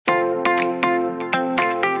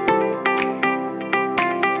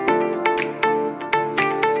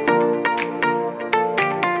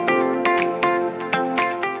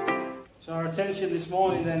this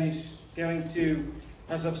morning then is going to,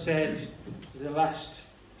 as I've said, the last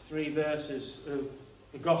 3 verses of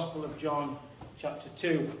the Gospel of John, chapter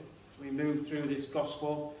 2. We move through this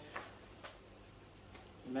Gospel,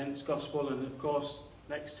 immense Gospel, and of course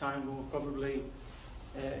next time we'll probably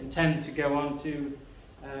intend to go on to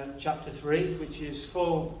chapter 3, which is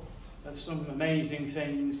full of some amazing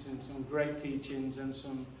things and some great teachings and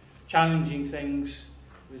some challenging things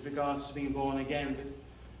with regards to being born again. But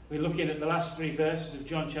we're looking at the last 3 verses of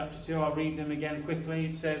John chapter 2. I'll read them again quickly.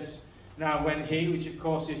 It says, "Now when he," which of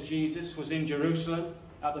course is Jesus, "was in Jerusalem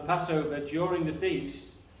at the Passover during the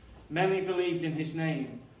feast, many believed in his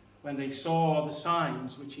name when they saw the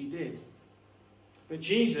signs which he did. But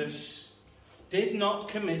Jesus did not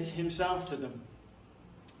commit himself to them,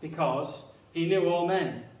 because he knew all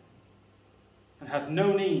men, and had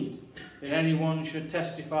no need that anyone should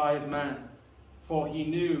testify of man, for he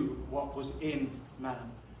knew what was in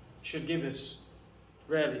man." It should give us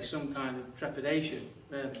really some kind of trepidation,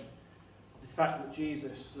 really. The fact that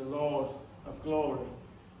Jesus, the Lord of glory,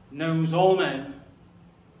 knows all men,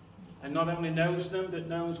 and not only knows them, but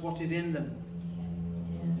knows what is in them.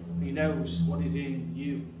 He knows what is in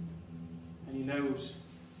you, and he knows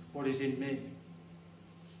what is in me.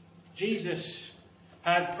 Jesus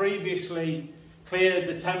had previously cleared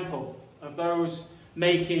the temple of those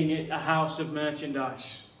making it a house of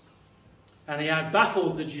merchandise. And he had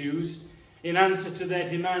baffled the Jews in answer to their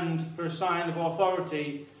demand for a sign of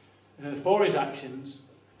authority for his actions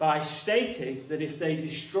by stating that if they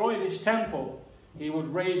destroy this temple, he would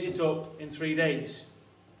raise it up in 3 days.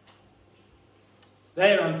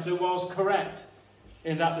 Their answer was correct,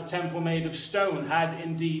 in that the temple made of stone had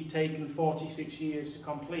indeed taken 46 years to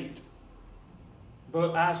complete.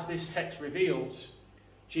 But as this text reveals,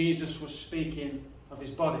 Jesus was speaking of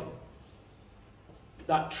his body.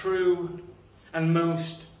 That true and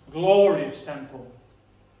most glorious temple,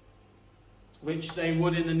 which they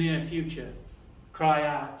would in the near future cry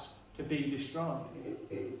out to be destroyed.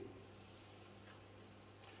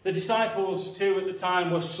 The disciples too at the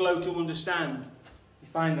time were slow to understand. You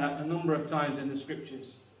find that a number of times in the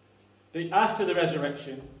scriptures. But after the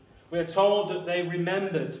resurrection, we are told that they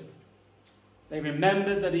remembered. They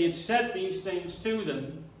remembered that he had said these things to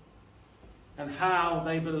them, and how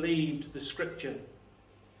they believed the scripture.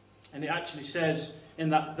 And it actually says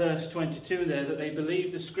in that verse 22 there that they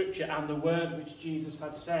believed the scripture and the word which Jesus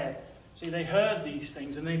had said. See, they heard these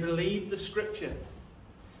things and they believed the scripture.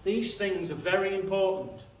 These things are very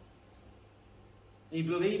important. They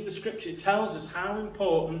believed the scripture. It tells us how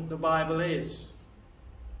important the Bible is.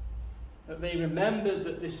 That they remembered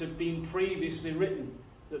that this had been previously written,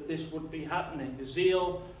 that this would be happening. The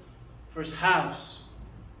zeal for his house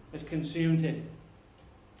had consumed him.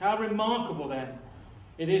 How remarkable then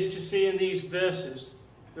it is to see in these verses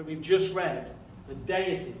that we've just read the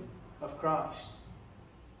deity of Christ.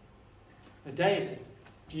 The deity.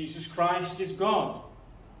 Jesus Christ is God.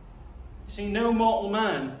 See, no mortal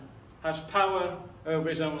man has power over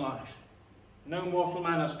his own life. No mortal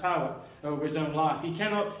man has power over his own life. He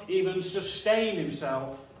cannot even sustain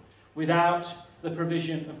himself without the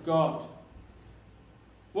provision of God.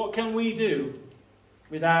 What can we do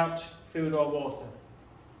without food or water?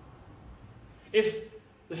 If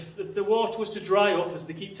the water was to dry up, as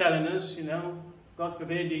they keep telling us, God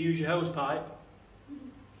forbid you use your hose pipe,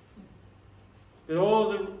 but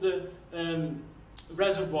all the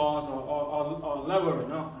reservoirs are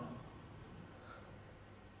lowering, aren't they?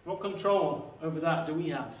 What control over that do we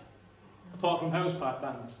have, apart from hose pipe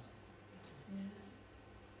bans?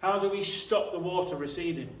 How do we stop the water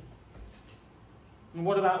receding? And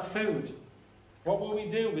what about food? What will we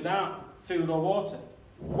do without food or water?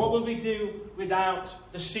 What will we do without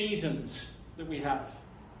the seasons that we have,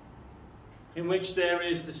 in which there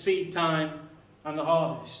is the seed time and the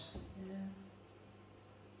harvest?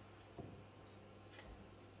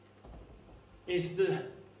 Is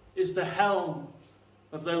the helm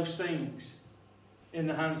of those things in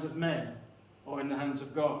the hands of men or in the hands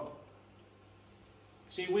of God?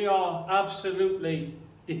 See, we are absolutely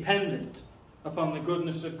dependent upon the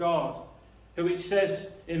goodness of God, who it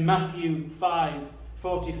says in Matthew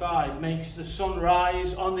 5:45 makes the sun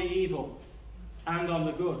rise on the evil and on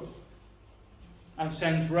the good, and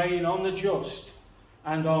sends rain on the just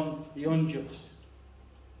and on the unjust.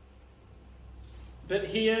 But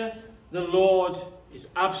here the Lord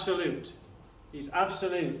is absolute. He's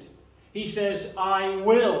absolute. He says, I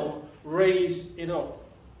will raise it up.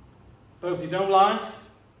 Both his own life,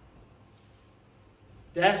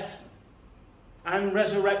 death, and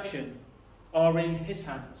resurrection are in his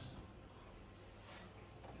hands.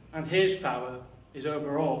 And his power is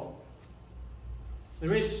over all.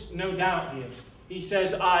 There is no doubt here he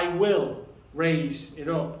says, I will raise it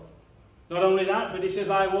up. Not only that, but he says,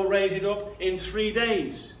 I will raise it up in 3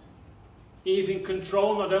 days. He is in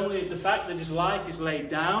control not only of the fact that his life is laid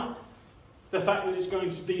down, the fact that it's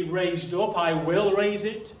going to be raised up. I will raise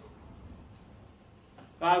it.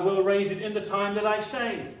 I will raise it in the time that I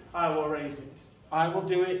say I will raise it. I will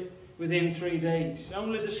do it within 3 days.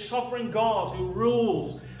 Only the sovereign God who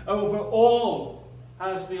rules over all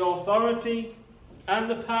has the authority and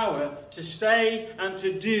the power to say and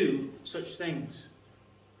to do such things.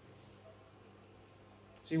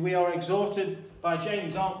 See, we are exhorted by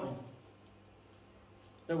James, aren't we?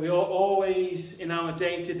 That we ought always, in our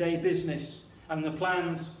day-to-day business and the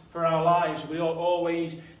plans for our lives, we ought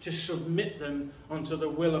always to submit them unto the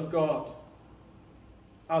will of God.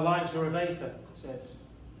 Our lives are a vapour, it says.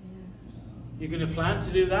 You're going to plan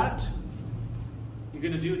to do that? You're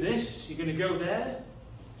going to do this? You're going to go there?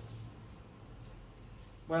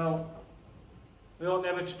 Well, we ought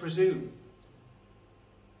never to presume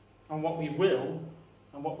on what we will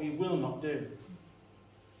and what we will not do.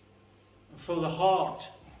 And for the heart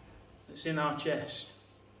that's in our chest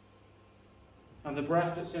and the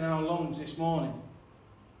breath that's in our lungs this morning,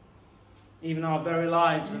 even our very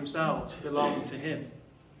lives themselves belong to him.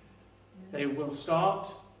 They will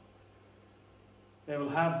start, they will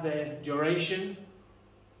have their duration,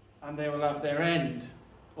 and they will have their end,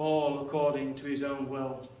 all according to his own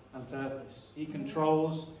will and purpose. He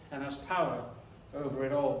controls and has power over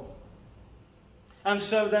it all. And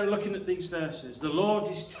so then, looking at these verses, the Lord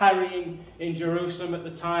is tarrying in Jerusalem at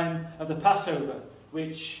the time of the Passover,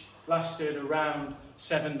 which lasted around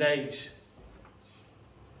 7 days.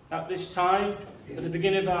 At this time, at the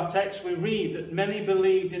beginning of our text, we read that many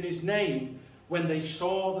believed in his name when they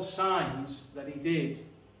saw the signs that he did.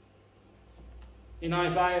 In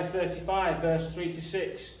Isaiah 35, verse 3 to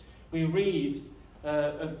 6, we read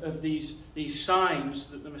of these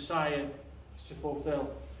signs that the Messiah is to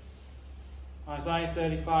fulfill. Isaiah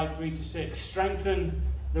 35, 3 to 6. Strengthen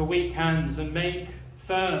the weak hands and make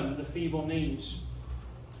firm the feeble knees.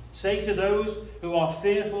 Say to those who are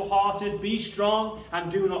fearful-hearted, be strong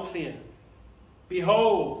and do not fear.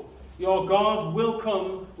 Behold, your God will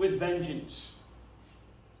come with vengeance.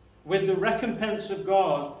 With the recompense of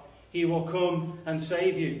God, he will come and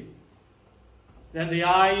save you. Then the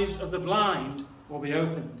eyes of the blind will be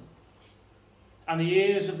opened, and the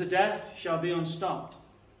ears of the deaf shall be unstopped.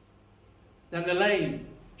 Then the lame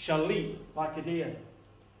shall leap like a deer,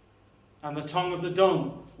 and the tongue of the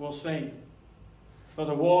dumb will sing. For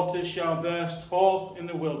the waters shall burst forth in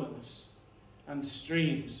the wilderness, and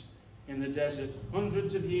streams in the desert,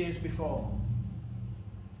 hundreds of years before.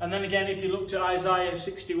 And then again, if you look to Isaiah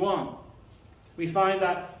 61, we find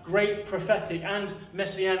that great prophetic and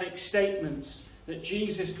messianic statements that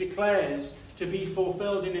Jesus declares to be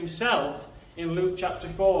fulfilled in himself in Luke chapter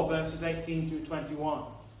 4, verses 18 through 21.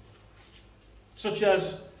 Such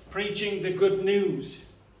as preaching the good news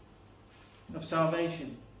of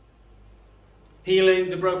salvation, healing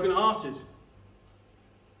the brokenhearted,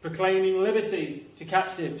 proclaiming liberty to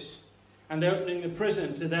captives, and opening the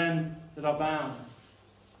prison to them that are bound.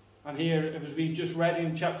 And here, as we just read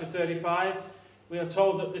in chapter 35, we are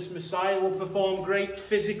told that this Messiah will perform great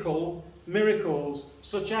physical miracles,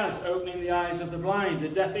 such as opening the eyes of the blind, the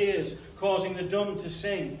deaf ears, causing the dumb to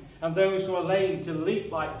sing, and those who are lame to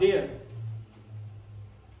leap like deer.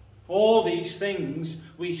 All these things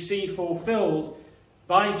we see fulfilled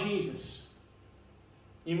by Jesus.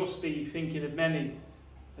 You must be thinking of many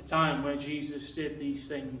a time where Jesus did these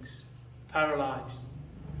things, paralysed,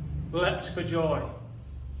 leapt for joy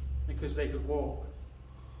because they could walk.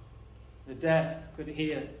 The deaf could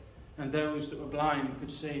hear, and those that were blind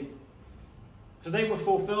could see. So they were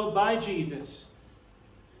fulfilled by Jesus.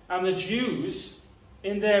 And the Jews,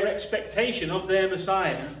 in their expectation of their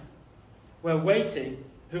Messiah, were waiting.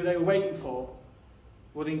 Who they were waiting for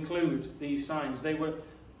would include these signs. The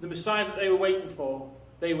Messiah that they were waiting for,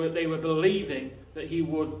 they were believing that he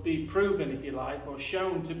would be proven, if you like, or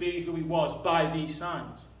shown to be who he was by these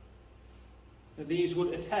signs. That these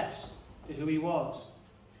would attest to who he was.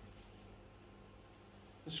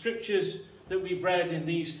 The scriptures that we've read in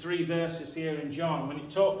these 3 verses here in John, when it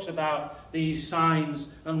talks about these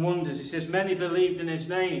signs and wonders, it says, many believed in his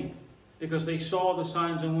name because they saw the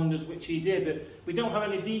signs and wonders which he did. But we don't have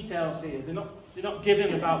any details here. They're not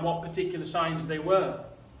given about what particular signs they were.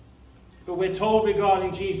 But we're told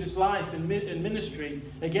regarding Jesus' life and ministry,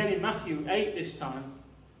 again in Matthew 8 this time,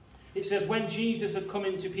 it says, when Jesus had come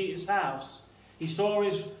into Peter's house, he saw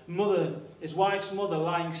his wife's mother,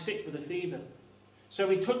 lying sick with a fever. So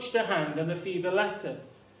he touched her hand, and the fever left her,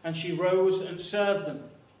 and she rose and served them.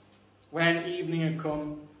 When evening had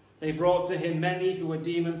come, They brought to him many who were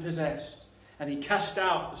demon-possessed, and he cast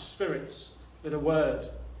out the spirits with a word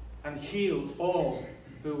and healed all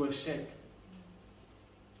who were sick.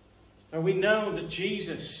 And we know that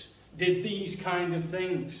Jesus did these kind of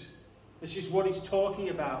things. This is what he's talking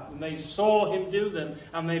about. And they saw him do them,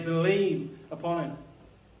 and they believed upon him.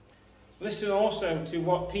 Listen also to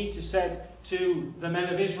what Peter said to the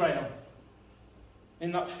men of Israel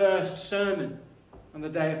in that first sermon on the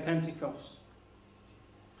day of Pentecost.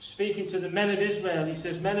 Speaking to the men of Israel, he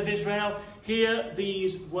says, "Men of Israel, hear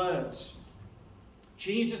these words.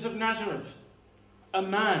 Jesus of Nazareth, a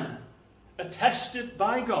man attested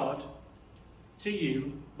by God to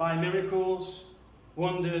you by miracles,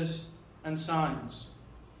 wonders, and signs,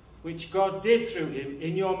 which God did through him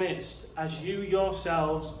in your midst, as you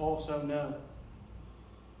yourselves also know.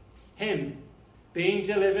 Him, being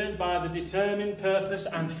delivered by the determined purpose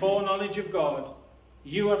and foreknowledge of God,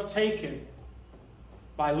 you have taken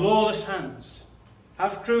by lawless hands,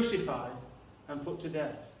 have crucified and put to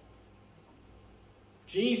death."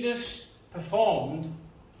 Jesus performed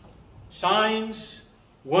signs,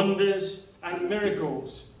 wonders, and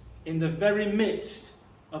miracles in the very midst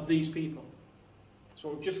of these people. That's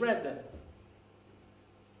what we've just read there.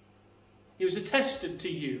 He was attested to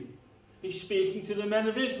you. He's speaking to the men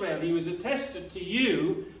of Israel. He was attested to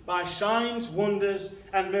you by signs, wonders,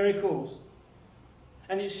 and miracles.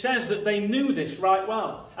 And it says that they knew this right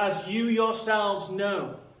well, as you yourselves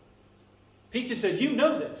know. Peter said, you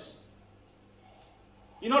know this.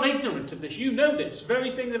 You're not ignorant of this. You know this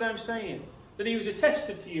very thing that I'm saying. That he was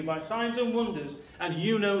attested to you by signs and wonders, and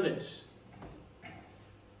you know this.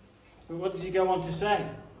 But what does he go on to say?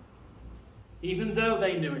 Even though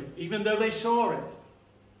they knew it, even though they saw it,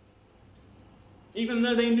 even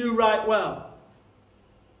though they knew right well,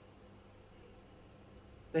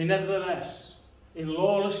 they nevertheless, in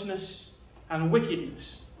lawlessness and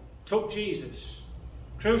wickedness, took Jesus,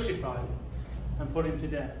 crucified him, and put him to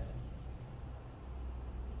death.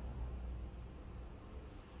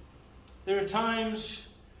 There are times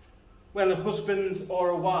when a husband or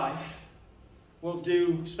a wife will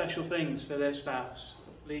do special things for their spouse.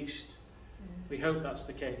 At least we hope that's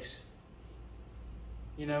the case.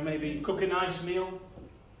 You know, maybe cook a nice meal,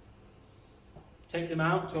 take them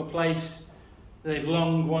out to a place they've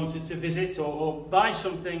long wanted to visit, or buy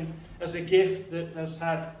something as a gift that has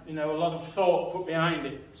had, a lot of thought put behind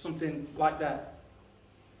it, something like that.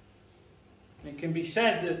 It can be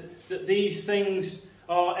said that these things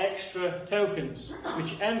are extra tokens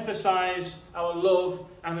which emphasize our love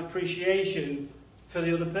and appreciation for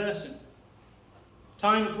the other person.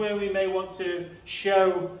 Times where we may want to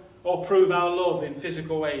show or prove our love in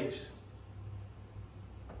physical ways.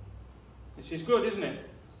 This is good, isn't it?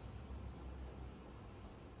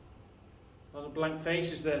 A lot of blank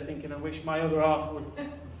faces there thinking, I wish my other half would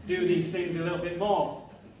do these things a little bit more.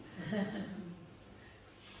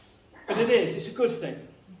 But it's a good thing.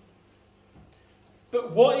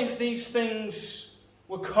 But what if these things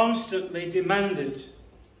were constantly demanded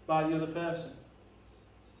by the other person?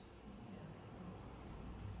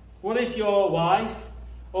 What if your wife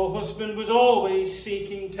or husband was always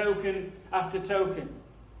seeking token after token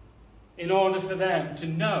in order for them to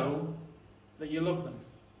know that you love them?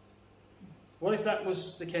 What if that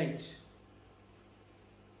was the case?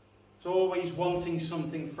 It's always wanting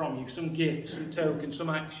something from you, some gift, some token, some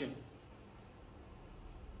action.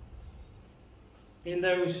 In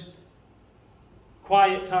those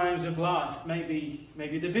quiet times of life, maybe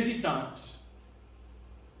the busy times,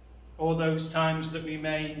 or those times that we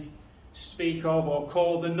may speak of or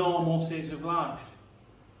call the normalcies of life,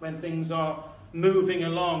 when things are moving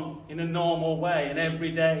along in a normal way, an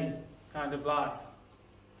everyday kind of life.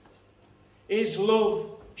 Is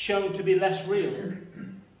love shown to be less real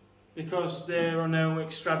because there are no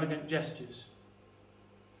extravagant gestures?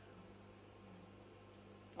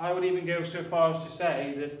 I would even go so far as to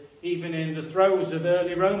say that even in the throes of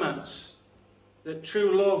early romance, that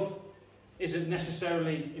true love isn't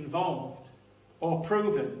necessarily involved or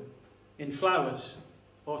proven in flowers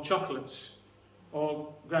or chocolates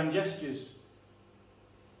or grand gestures.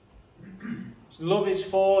 Love is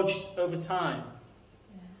forged over time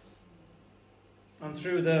and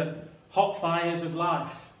through the hot fires of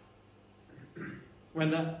life, when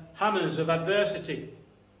the hammers of adversity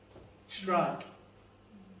strike.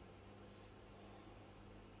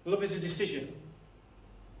 Love is a decision.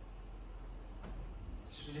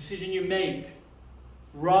 It's a decision you make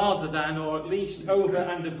rather than, or at least over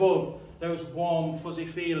and above, those warm, fuzzy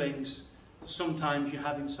feelings that sometimes you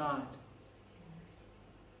have inside.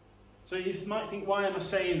 So you might think, why am I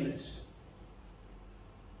saying this?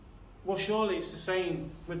 Well, surely it's the same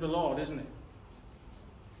with the Lord, isn't it?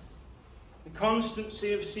 the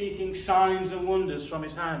constancy of seeking signs and wonders from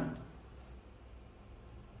his hand.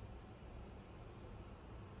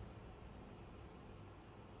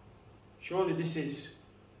 Surely this is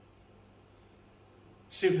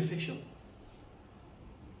superficial.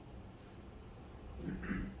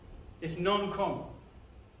 If none come,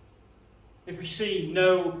 if we see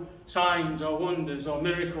no signs or wonders or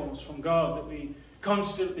miracles from God that we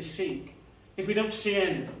constantly seek, if we don't see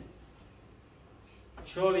any,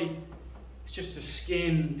 surely it's just a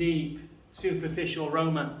skin-deep, superficial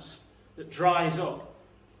romance that dries up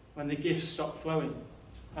when the gifts stop flowing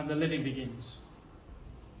and the living begins.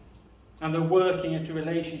 And the working into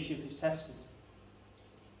relationship is tested.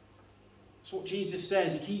 That's what Jesus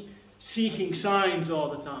says. You keep seeking signs all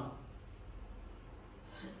the time.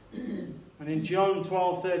 And in John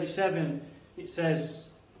 12:37 it says,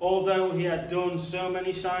 although he had done so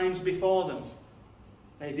many signs before them,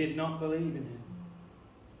 they did not believe in him.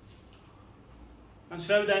 And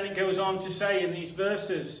so then it goes on to say in these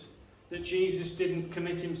verses that Jesus didn't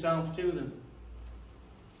commit himself to them.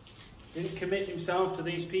 Didn't commit himself to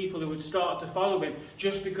these people who would start to follow him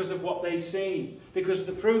just because of what they'd seen. Because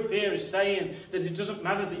the proof here is saying that it doesn't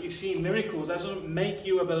matter that you've seen miracles. That doesn't make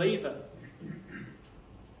you a believer.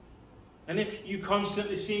 And if you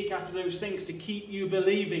constantly seek after those things to keep you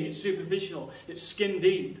believing, it's superficial, it's skin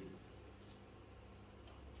deep.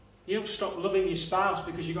 You don't stop loving your spouse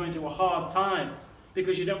because you're going through a hard time,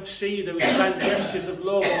 because you don't see those grand gestures of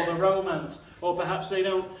love or the romance, or perhaps they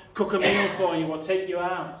don't cook a meal for you or take you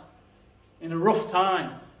out in a rough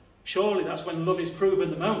time. Surely that's when love is proven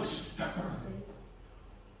the most.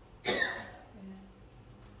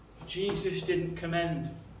 Jesus didn't commend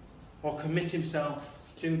or commit himself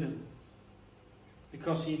to them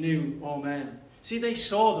because he knew all men. See, they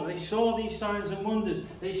saw them. They saw these signs and wonders.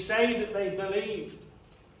 They say that they believed.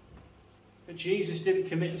 But Jesus didn't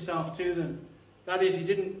commit himself to them. That is, he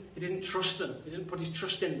didn't trust them. He didn't put his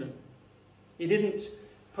trust in them. He didn't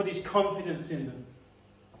put his confidence in them.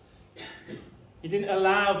 He didn't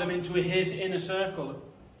allow them into his inner circle.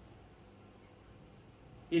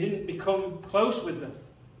 He didn't become close with them,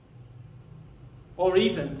 or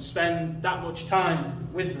even spend that much time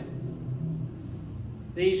with them.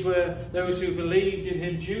 These were those who believed in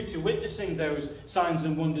him due to witnessing those signs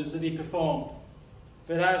and wonders that he performed.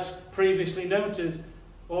 But as previously noted,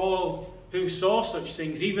 all who saw such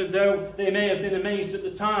things, even though they may have been amazed at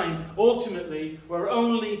the time, ultimately were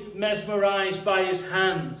only mesmerized by his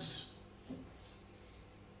hands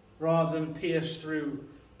rather than pierced through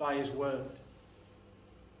by his word.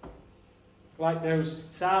 Like those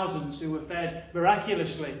thousands who were fed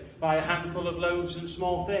miraculously by a handful of loaves and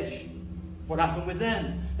small fish. What happened with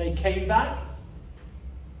them? They came back.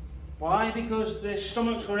 Why? Because their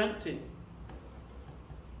stomachs were empty.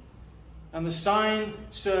 And the sign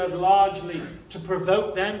served largely to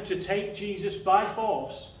provoke them to take Jesus by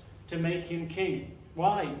force to make him king.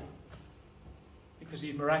 Why? Because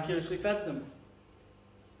he miraculously fed them.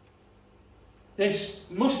 This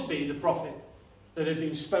must be the prophet that had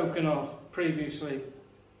been spoken of previously,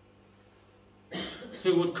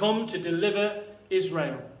 who would come to deliver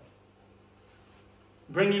Israel,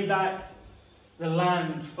 bringing back the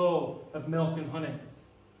land full of milk and honey,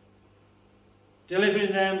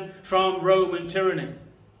 delivering them from Roman tyranny,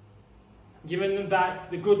 giving them back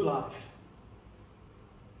the good life.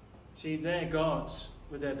 See, they're gods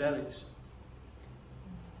with their bellies.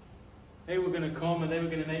 They were going to come and they were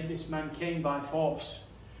going to make this man king by force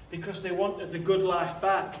because they wanted the good life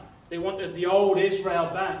back. They wanted the old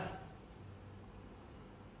Israel back.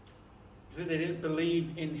 But they didn't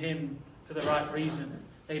believe in him for the right reason.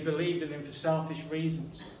 They believed in him for selfish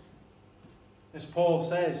reasons. As Paul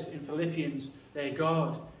says in Philippians, their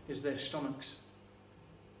God is their stomachs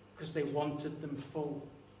because they wanted them full.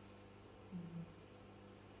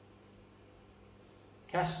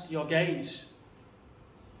 Cast your gaze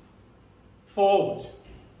forward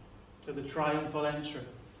to the triumphal entry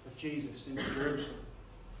of Jesus into Jerusalem,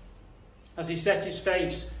 as he set his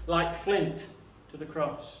face like flint to the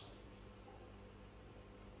cross.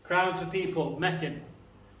 Crowds of people met him,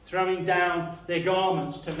 throwing down their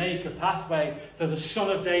garments to make a pathway for the Son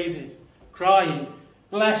of David, crying,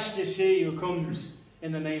 "Blessed is he who comes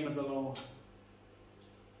in the name of the Lord."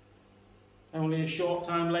 Only a short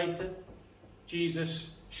time later,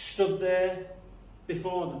 Jesus stood there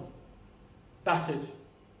before them, battered,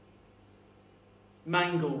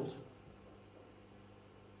 mangled,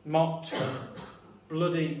 mocked,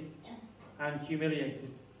 bloody, and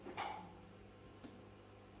humiliated.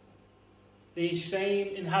 These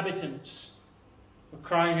same inhabitants were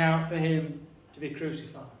crying out for him to be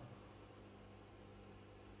crucified.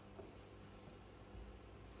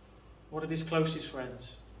 What of his closest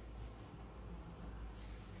friends?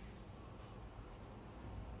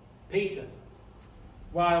 Peter,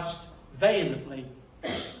 whilst vehemently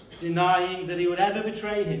denying that he would ever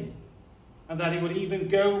betray him, and that he would even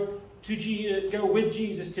go with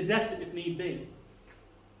Jesus to death if need be,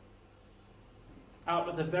 out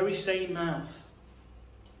of the very same mouth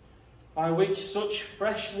by which such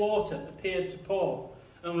fresh water appeared to pour,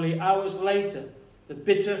 only hours later the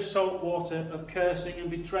bitter salt water of cursing and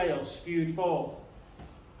betrayal spewed forth,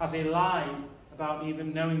 as he lied about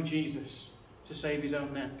even knowing Jesus to save his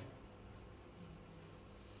own neck.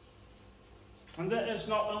 And let us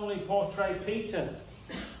not only portray Peter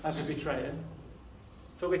as a betrayer,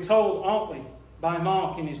 for we're told, aren't we, by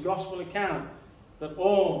Mark in his gospel account, that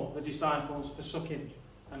all the disciples forsook him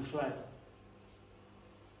and fled.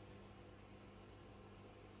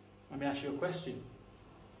 Let me ask you a question.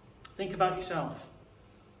 Think about yourself.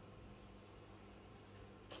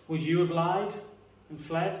 Would you have lied and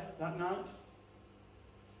fled that night?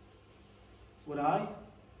 Would I? I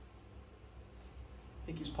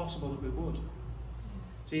think it's possible that we would.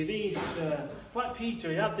 See, these, like Peter,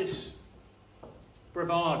 he had this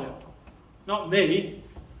bravado. Not me.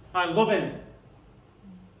 I love him.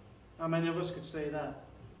 How many of us could say that?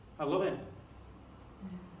 I love him.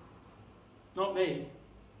 Not me.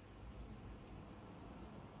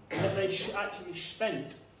 But they actually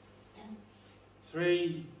spent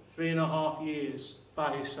 3.5 years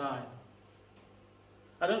by his side.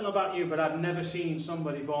 I don't know about you, but I've never seen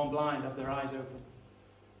somebody born blind have their eyes open.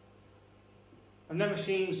 I've never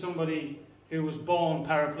seen somebody who was born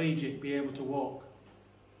paraplegic be able to walk.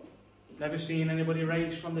 Never seen anybody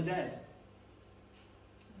raised from the dead.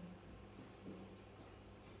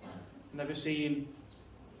 Never seen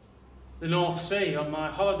the North Sea on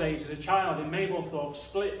my holidays as a child in Mablethorpe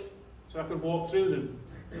split so I could walk through them.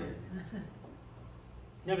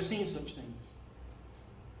 Never seen such things.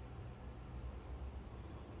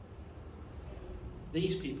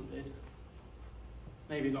 These people did.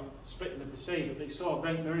 Maybe not splitting of the sea, but they saw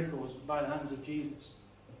great miracles by the hands of Jesus.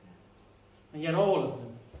 And yet all of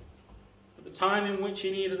them, at the time in which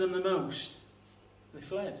he needed them the most, they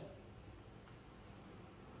fled.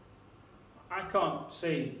 I can't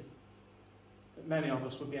see that many of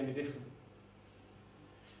us would be any different.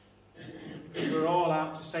 Because we're all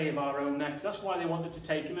out to save our own necks. That's why they wanted to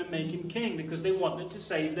take him and make him king, because they wanted to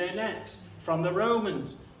save their necks from the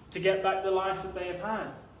Romans, to get back the life that they have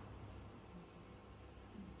had.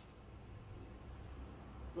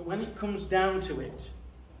 But when it comes down to it,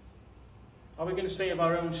 are we going to save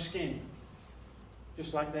our own skin,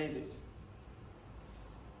 just like they did?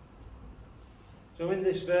 So in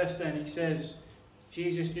this verse then, it says,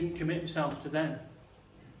 Jesus didn't commit himself to them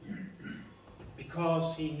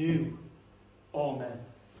because he knew all men.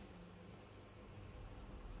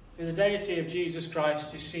 And the deity of Jesus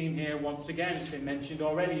Christ is seen here once again. It's been mentioned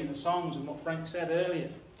already in the songs and what Frank said earlier.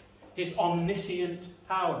 His omniscient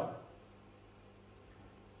power.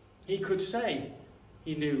 He could say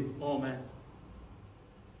he knew all men.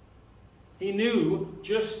 He knew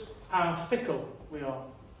just how fickle we are.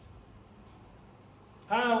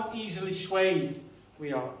 How easily swayed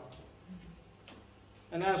we are.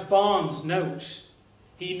 And as Barnes notes,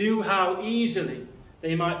 he knew how easily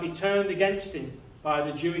they might be turned against him by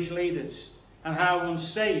the Jewish leaders, and how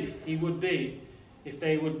unsafe he would be if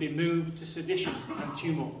they would be moved to sedition and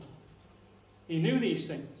tumult. He knew these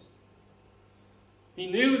things. He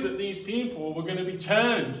knew that these people were going to be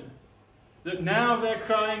turned, that now they're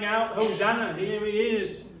crying out, Hosanna, here he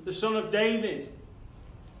is, the Son of David.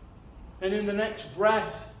 And in the next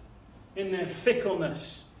breath, in their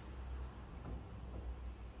fickleness,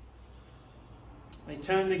 they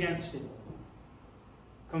turned against him,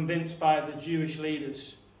 convinced by the Jewish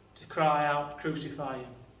leaders to cry out, crucify him.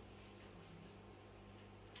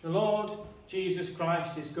 The Lord Jesus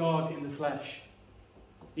Christ is God in the flesh,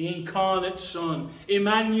 the incarnate Son,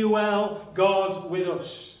 Emmanuel, God with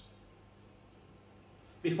us.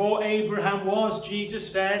 Before Abraham was, Jesus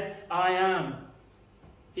said, I am.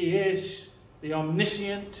 He is the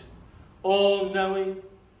omniscient, all-knowing,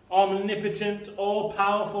 omnipotent,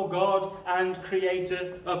 all-powerful God and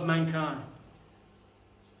creator of mankind.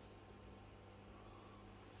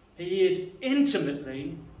 He is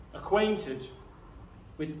intimately acquainted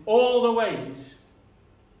with all the ways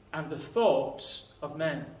and the thoughts of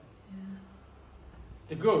men. Yeah.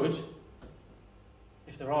 The good,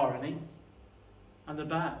 if there are any, and the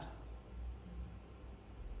bad.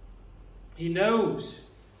 He knows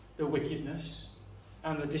the wickedness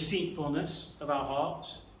and the deceitfulness of our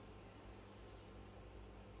hearts.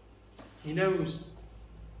 He knows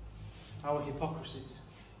our hypocrisies.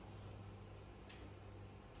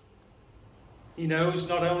 He knows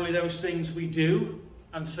not only those things we do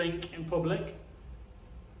and think in public,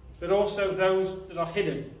 but also those that are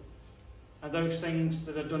hidden and those things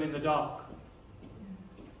that are done in the dark.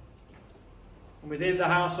 And within the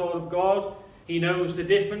household of God, he knows the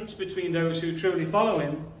difference between those who truly follow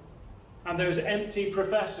him and those empty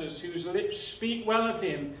professors whose lips speak well of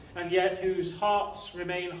him and yet whose hearts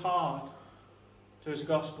remain hard to his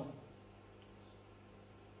gospel.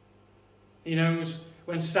 He knows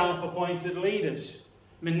when self-appointed leaders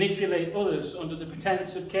manipulate others under the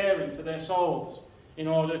pretense of caring for their souls in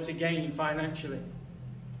order to gain financially.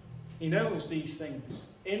 He knows these things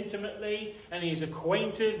intimately, and he is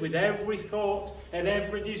acquainted with every thought and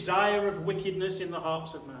every desire of wickedness in the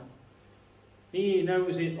hearts of man. He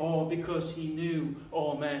knows it all because he knew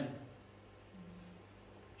all men.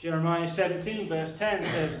 Jeremiah 17 verse 10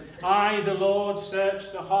 says, I, the Lord,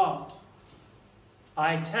 search the heart.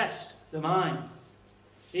 I test the mind,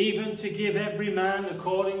 even to give every man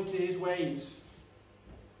according to his ways,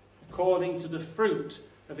 according to the fruit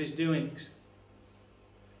of his doings.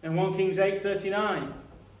 And 1 Kings 8:39,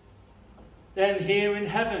 then hear in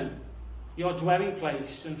heaven your dwelling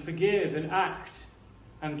place, and forgive and act,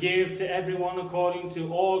 and give to everyone according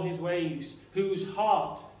to all his ways, whose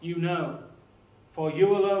heart you know. For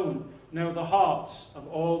you alone know the hearts of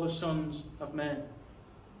all the sons of men.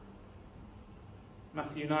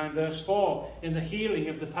 Matthew 9 verse 4, in the healing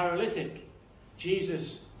of the paralytic,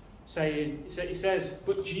 Jesus says,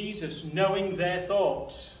 but Jesus, knowing their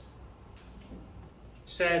thoughts,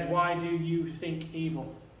 said, why do you think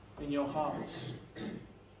evil in your hearts?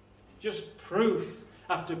 Just proof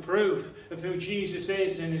after proof of who Jesus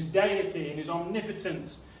is and his deity and his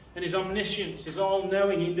omnipotence and his omniscience, his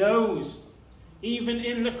all-knowing. He knows, even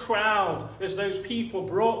in the crowd, as those people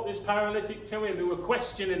brought this paralytic to him who were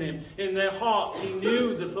questioning him in their hearts, he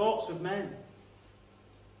knew the thoughts of men.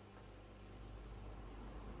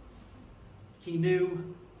 He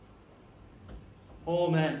knew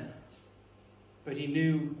all men, but he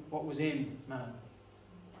knew what was in man.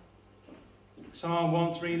 Psalm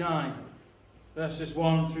 139, verses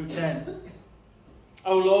 1 through 10.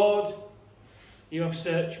 O Lord, you have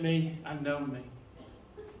searched me and known me.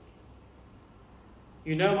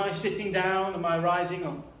 You know my sitting down and my rising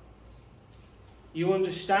up. You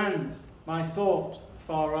understand my thought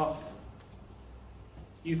far off.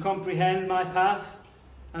 You comprehend my path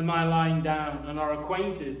and my lying down, and are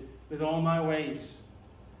acquainted with all my ways.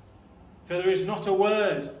 For there is not a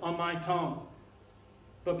word on my tongue,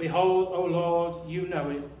 but behold, O Lord, you know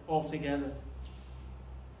it altogether.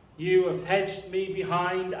 You have hedged me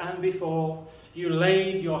behind and before. You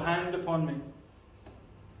laid your hand upon me.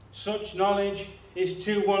 Such knowledge is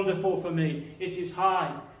too wonderful for me. It is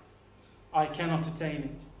high. I cannot attain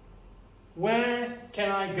it. Where can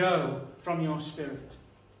I go from your spirit?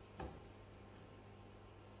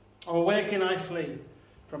 Or where can I flee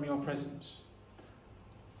from your presence?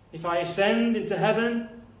 If I ascend into heaven,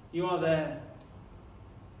 you are there.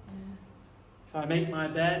 If I make my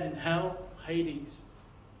bed in hell, Hades,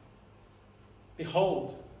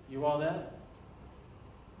 behold, you are there.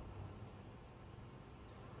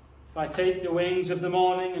 If I take the wings of the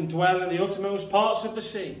morning and dwell in the uttermost parts of the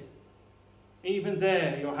sea, even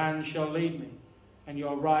there your hand shall lead me, and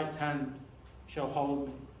your right hand shall hold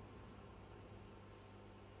me.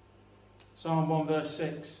 Psalm 1 verse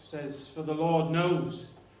 6 says, for the Lord knows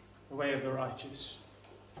the way of the righteous,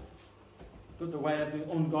 but the way of the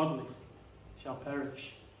ungodly shall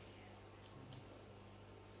perish.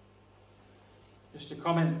 Just a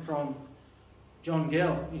comment from John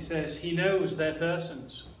Gill. He says, he knows their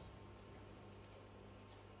persons,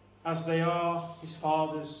 as they are his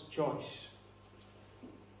Father's choice,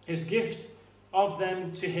 his gift of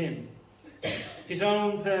them to him, his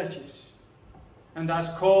own purchase, and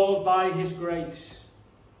as called by his grace,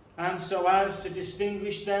 and so as to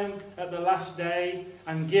distinguish them at the last day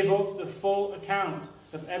and give up the full account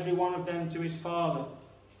of every one of them to his Father.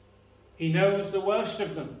 He knows the worst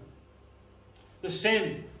of them, the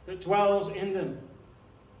sin that dwells in them,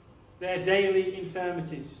 their daily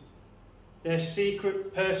infirmities, their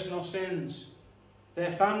secret personal sins,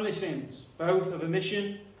 their family sins, both of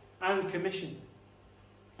omission and commission,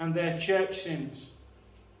 and their church sins,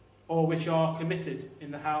 or which are committed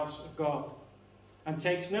in the house of God, and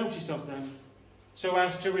takes notice of them, so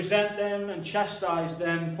as to resent them and chastise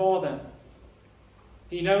them for them.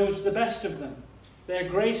 He knows the best of them, their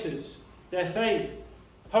graces, their faith,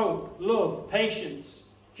 hope, love, patience,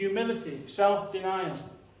 humility, self-denial.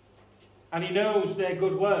 And he knows their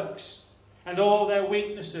good works, and all their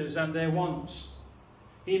weaknesses and their wants.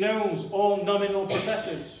 He knows all nominal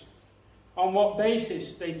professors, on what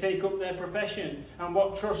basis they take up their profession, and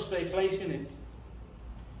what trust they place in it,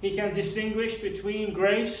 He can distinguish between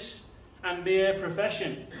grace and mere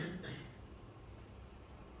profession,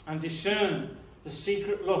 and discern the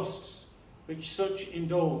secret lusts which such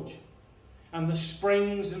indulge, and the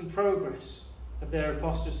springs and progress of their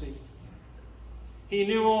apostasy. He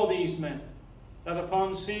knew all these men, that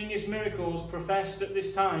upon seeing his miracles professed at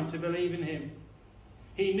this time to believe in him.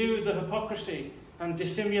 He knew the hypocrisy and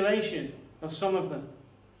dissimulation of some of them,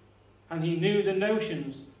 and he knew the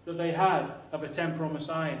notions that they had of a temporal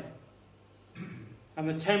Messiah, and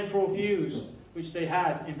the temporal views which they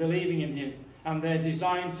had in believing in him, and their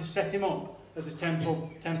design to set him up as a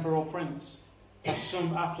temporal prince, as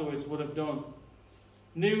some afterwards would have done.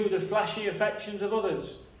 Knew the flashy affections of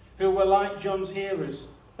others, who were like John's hearers,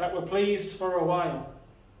 that were pleased for a while.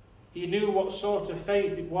 He knew what sort of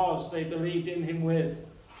faith it was they believed in him with,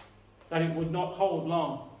 that it would not hold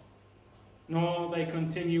long, nor they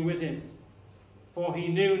continue with him. For he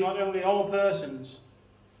knew not only all persons,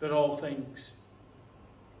 but all things.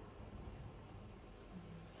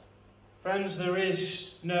 Friends, there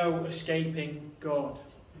is no escaping God.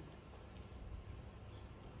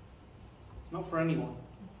 Not for anyone.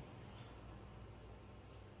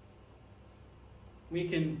 We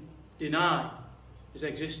can deny his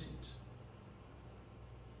existence.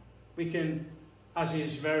 We can, as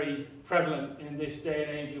is very prevalent in this day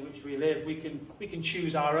and age in which we live, we can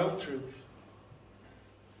choose our own truth.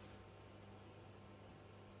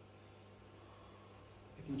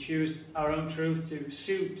 We can choose our own truth to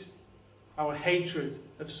suit our hatred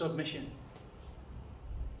of submission,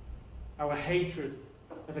 our hatred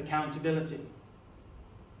of accountability.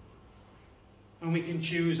 And we can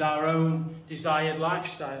choose our own desired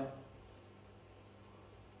lifestyle.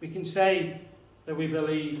 We can say that we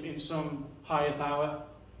believe in some higher power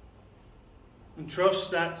and trust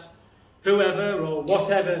that whoever or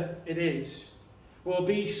whatever it is will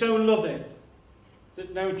be so loving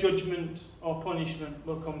that no judgment or punishment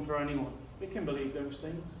will come for anyone. We can believe those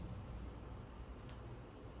things.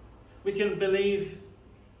 We can believe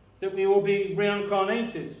that we will be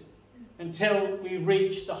reincarnated until we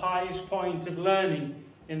reach the highest point of learning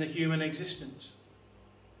in the human existence.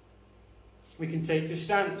 We can take the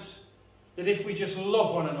stance that if we just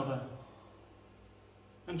love one another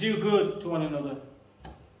and do good to one another,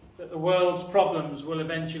 that the world's problems will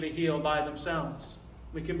eventually heal by themselves.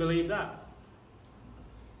 We can believe that.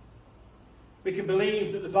 We can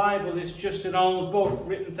believe that the Bible is just an old book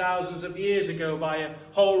written thousands of years ago by a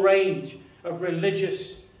whole range of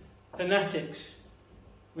religious fanatics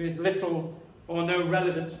with little or no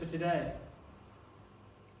relevance for today.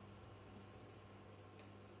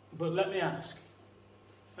 But let me ask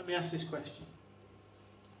this question.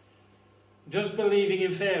 Does believing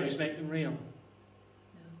in fairies make them real?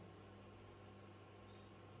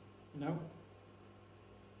 No.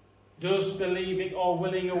 Does believing or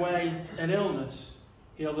willing away an illness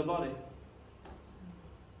heal the body?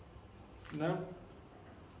 No.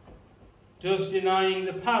 Does denying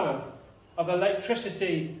the power of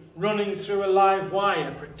electricity running through a live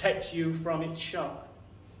wire protect you from its shock?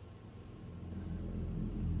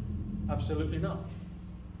 Absolutely not.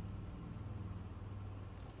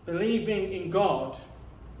 Believing in God,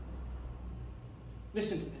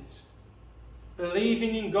 listen to this,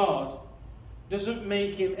 believing in God doesn't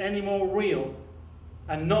make him any more real,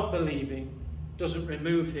 and not believing doesn't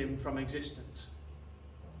remove him from existence.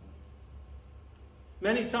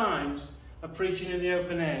 Many times I'm preaching in the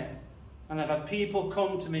open air, and I've had people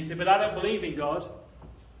come to me and say, but I don't believe in God.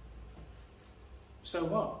 So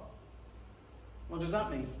what? What does that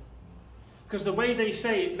mean? Because the way they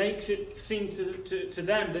say it makes it seem to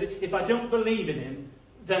them that if I don't believe in him,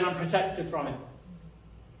 then I'm protected from him.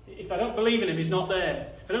 If I don't believe in him, he's not there.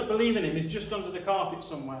 If I don't believe in him, he's just under the carpet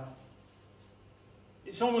somewhere.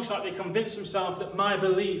 It's almost like they convince themselves that my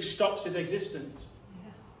belief stops his existence.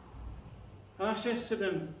 Yeah. And I says to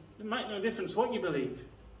them, it makes no difference what you believe.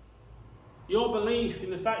 Your belief in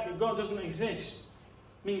the fact that God doesn't exist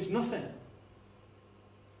means nothing.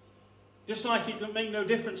 Just like it doesn't make no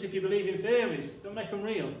difference if you believe in fairies. Don't make them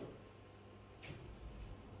real.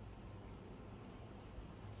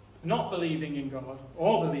 Not believing in God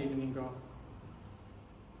or believing in God.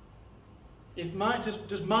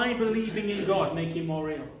 Does my believing in God make him more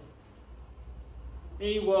real?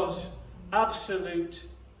 He was absolute.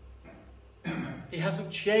 He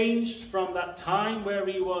hasn't changed from that time where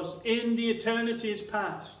he was in the eternities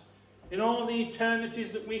past. In all the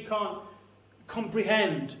eternities that we can't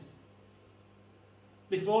comprehend.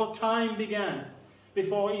 Before time began,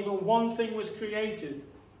 before even one thing was created,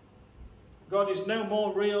 God is no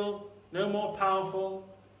more real, no more powerful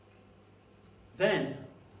then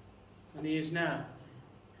than he is now.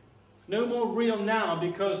 No more real now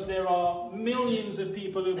because there are millions of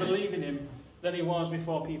people who believe in him than he was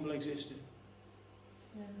before people existed.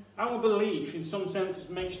 Yeah. Our belief, in some senses,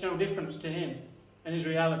 makes no difference to him and his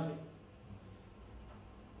reality.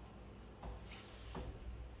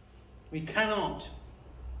 We cannot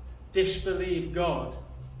disbelieve God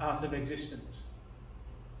out of existence.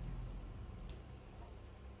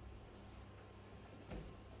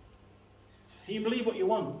 You believe what you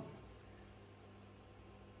want.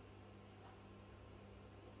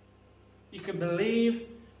 You can believe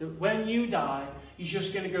that when you die, you're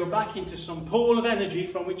just going to go back into some pool of energy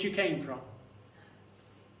from which you came from.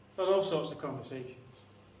 But all sorts of conversations.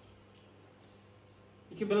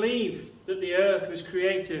 You can believe that the earth was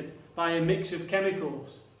created by a mix of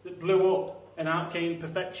chemicals that blew up and out came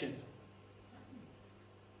perfection.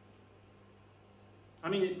 I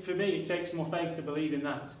mean, for me, it takes more faith to believe in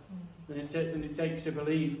that than it takes to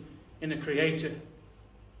believe in a creator,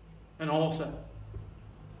 an author.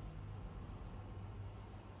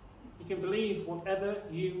 You can believe whatever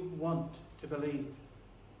you want to believe.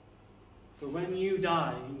 But when you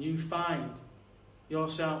die and you find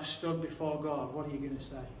yourself stood before God, what are you going to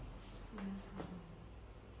say?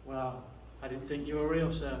 Well, I didn't think you were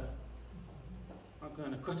real, sir. I'm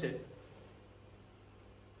going to cut it.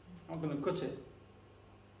 I'm going to cut it.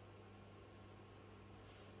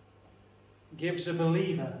 Gives a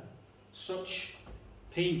believer such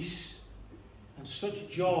peace and such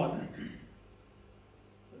joy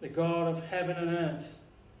that the God of heaven and earth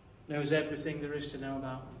knows everything there is to know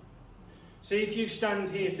about them. See, if you stand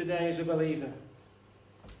here today as a believer,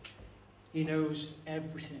 he knows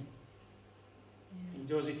everything. He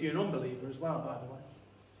does if you're an unbeliever as well, by the way.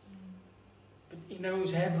 But he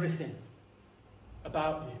knows everything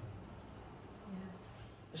about you.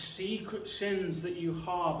 The secret sins that you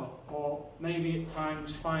harbour, or maybe at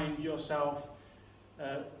times find yourself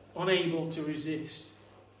unable to resist,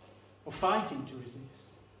 or fighting to resist.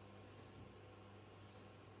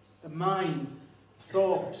 The mind,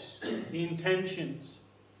 thoughts, the intentions,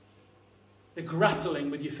 the grappling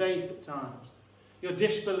with your faith at times, your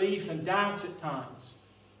disbelief and doubt at times,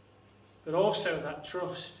 but also that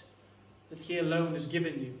trust that he alone has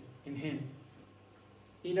given you in him.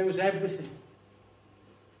 He knows everything.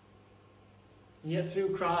 And yet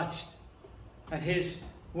through Christ and his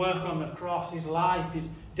work on the cross, his life, his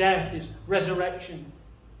death, his resurrection,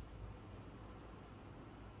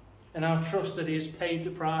 and our trust that he has paid the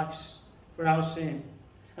price for our sin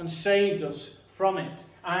and saved us from it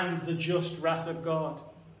and the just wrath of God.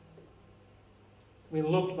 We're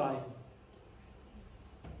loved by him.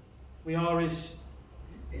 We are his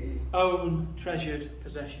own treasured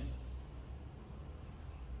possession.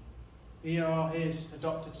 We are his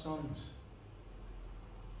adopted sons.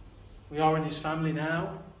 We are in his family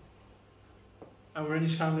now, and we're in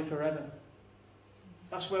his family forever.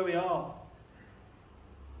 That's where we are.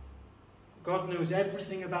 God knows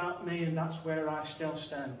everything about me, and that's where I still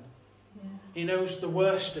stand. Yeah. He knows the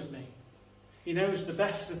worst of me. He knows the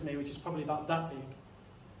best of me, which is probably about that big.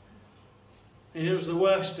 He knows the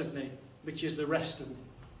worst of me, which is the rest of me.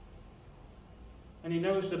 And he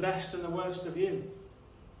knows the best and the worst of you.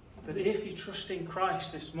 But if you trust in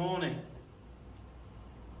Christ this morning,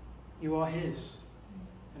 you are his,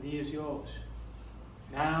 and he is yours,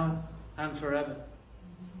 now and forever.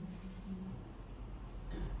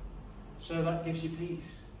 So that gives you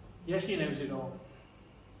peace. Yes, he knows it all.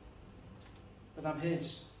 But I'm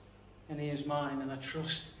his, and he is mine, and I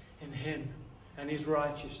trust in him and his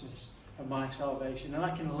righteousness for my salvation. And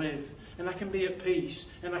I can live, and I can be at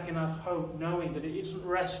peace, and I can have hope, knowing that it doesn't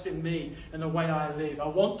rest in me and the way I live. I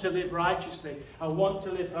want to live righteously. I want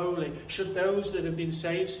to live holy. Should those that have been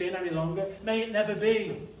saved sin any longer? May it never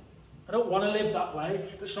be. I don't want to live that way,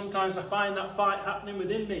 but sometimes I find that fight happening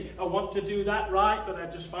within me. I want to do that right, but I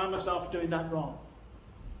just find myself doing that wrong.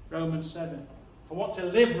 Romans 7. I want to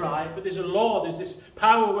live right, but there's a law, there's this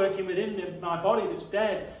power working within me, my body that's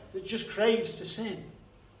dead, that just craves to sin.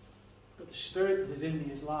 But the Spirit that is in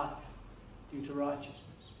me is life due to righteousness.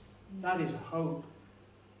 That is a hope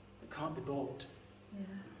that can't be bought.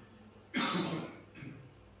 Yeah.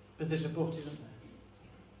 But there's a but, isn't there?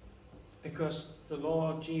 Because the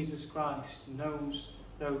Lord Jesus Christ knows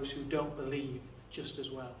those who don't believe just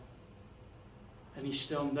as well. And he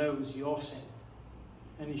still knows your sin.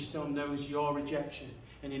 And he still knows your rejection.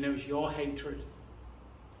 And he knows your hatred.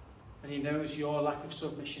 And he knows your lack of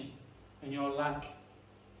submission. And your lack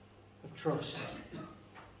of trust.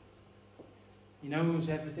 He knows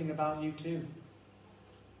everything about you too.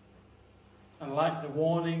 And like the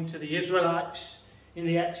warning to the Israelites in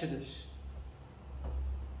the Exodus,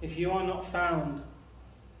 if you are not found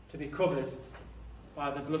to be covered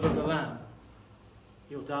by the blood of the Lamb,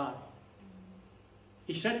 you'll die.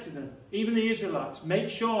 He said to them, even the Israelites, make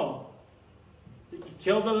sure that you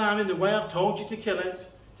kill the lamb in the way I've told you to kill it,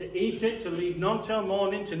 to eat it, to leave none till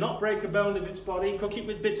morning, to not break a bone of its body, cook it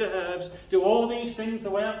with bitter herbs, do all these things the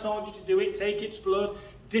way I've told you to do it, take its blood,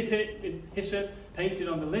 dip it in hyssop, paint it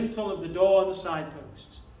on the lintel of the door and the side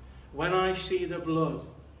posts. When I see the blood,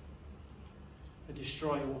 the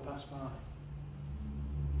destroyer will pass by. Are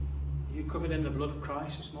you covered in the blood of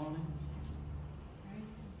Christ this morning?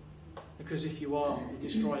 Because if you are, the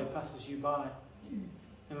destroyer passes you by.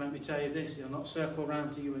 And let me tell you this, he'll not circle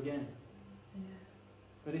round to you again. Yeah.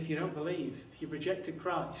 But if you don't believe, if you've rejected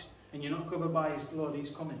Christ and you're not covered by his blood,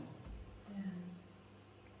 he's coming. Yeah.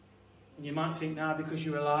 And you might think now because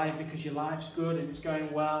you're alive, because your life's good and it's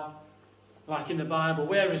going well, like in the Bible,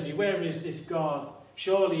 where is he? Where is this God?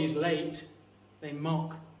 Surely he's late. They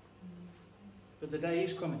mock. But the day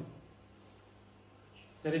is coming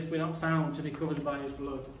that if we're not found to be covered by his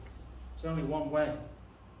blood, there's only one way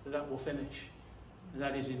that will finish, and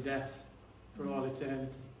that is in death for all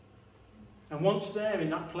eternity. And once there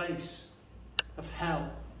in that place of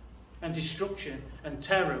hell and destruction and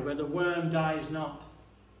terror where the worm dies not,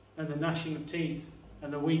 and the gnashing of teeth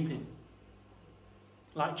and the weeping,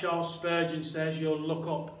 like Charles Spurgeon says, you'll look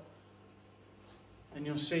up and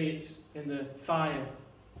you'll see it in the fire.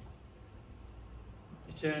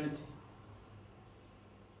 Eternity.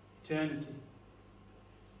 Eternity.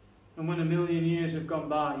 And when 1,000,000 years have gone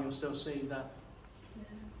by, you'll still see that.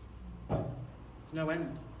 There's no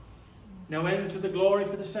end. No end to the glory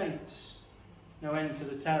for the saints. No end to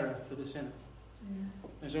the terror for the sinner.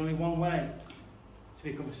 There's only one way to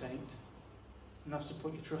become a saint, and that's to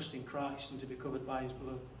put your trust in Christ and to be covered by his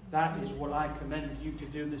blood. That is what I commend you to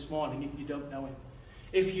do this morning if you don't know him.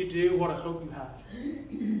 If you do, what a hope you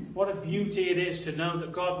have. What a beauty it is to know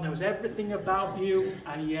that God knows everything about you,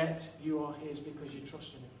 and yet you are his because you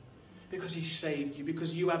trust in him. Because he saved you,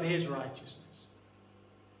 because you have his righteousness.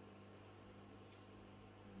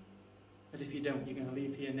 But if you don't, you're going to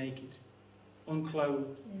leave here naked,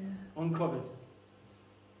 unclothed, uncovered.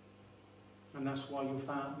 And that's why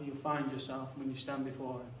you'll find yourself when you stand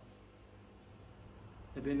before him.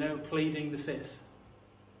 There'll be no pleading the fifth.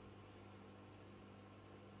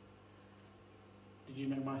 Did you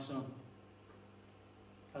know my son?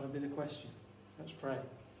 That'll be the question. Let's pray.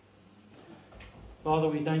 Father,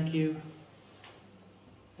 we thank you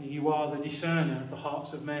that you are the discerner of the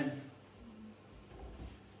hearts of men.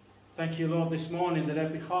 Thank you, Lord, this morning that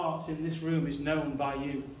every heart in this room is known by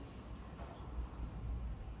you.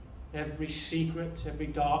 Every secret, every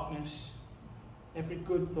darkness, every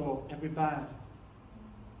good thought, every bad.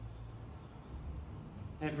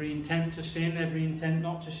 Every intent to sin, every intent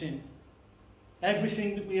not to sin.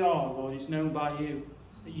 Everything that we are, Lord, is known by you.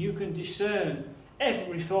 That you can discern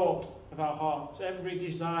every thought of our hearts, every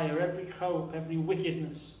desire, every hope, every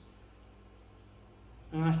wickedness.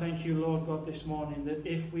 And I thank you, Lord God, this morning, that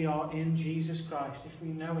if we are in Jesus Christ, if we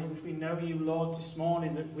know him, if we know you, Lord, this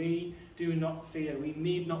morning, that we do not fear, we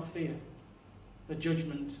need not fear the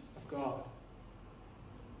judgment of God.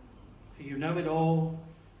 For you know it all,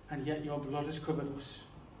 and yet your blood has covered us.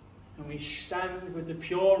 And we stand with the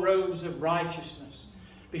pure robes of righteousness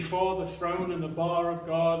before the throne and the bar of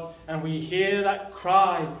God, and we hear that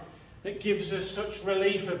cry that gives us such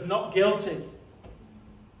relief of not guilty.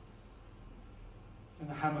 And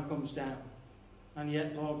the hammer comes down. And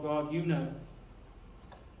yet, Lord God, you know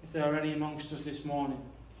if there are any amongst us this morning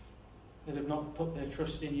that have not put their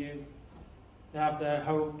trust in you, they have their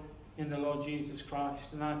hope in the Lord Jesus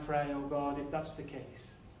Christ. And I pray, oh God, if that's the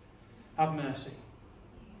case, have mercy.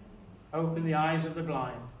 Open the eyes of the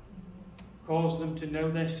blind. Cause them to know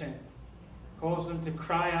their sin. Cause them to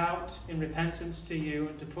cry out in repentance to you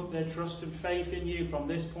and to put their trust and faith in you from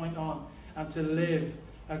this point on, and to live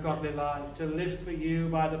a godly life, to live for you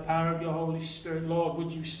by the power of your Holy Spirit. Lord,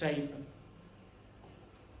 would you save them?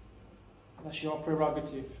 That's your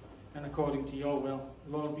prerogative and according to your will.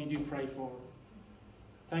 Lord, we do pray for them.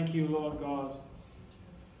 Thank you, Lord God,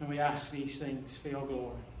 and we ask these things for your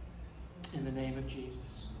glory. In the name of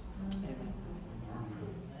Jesus. Amen.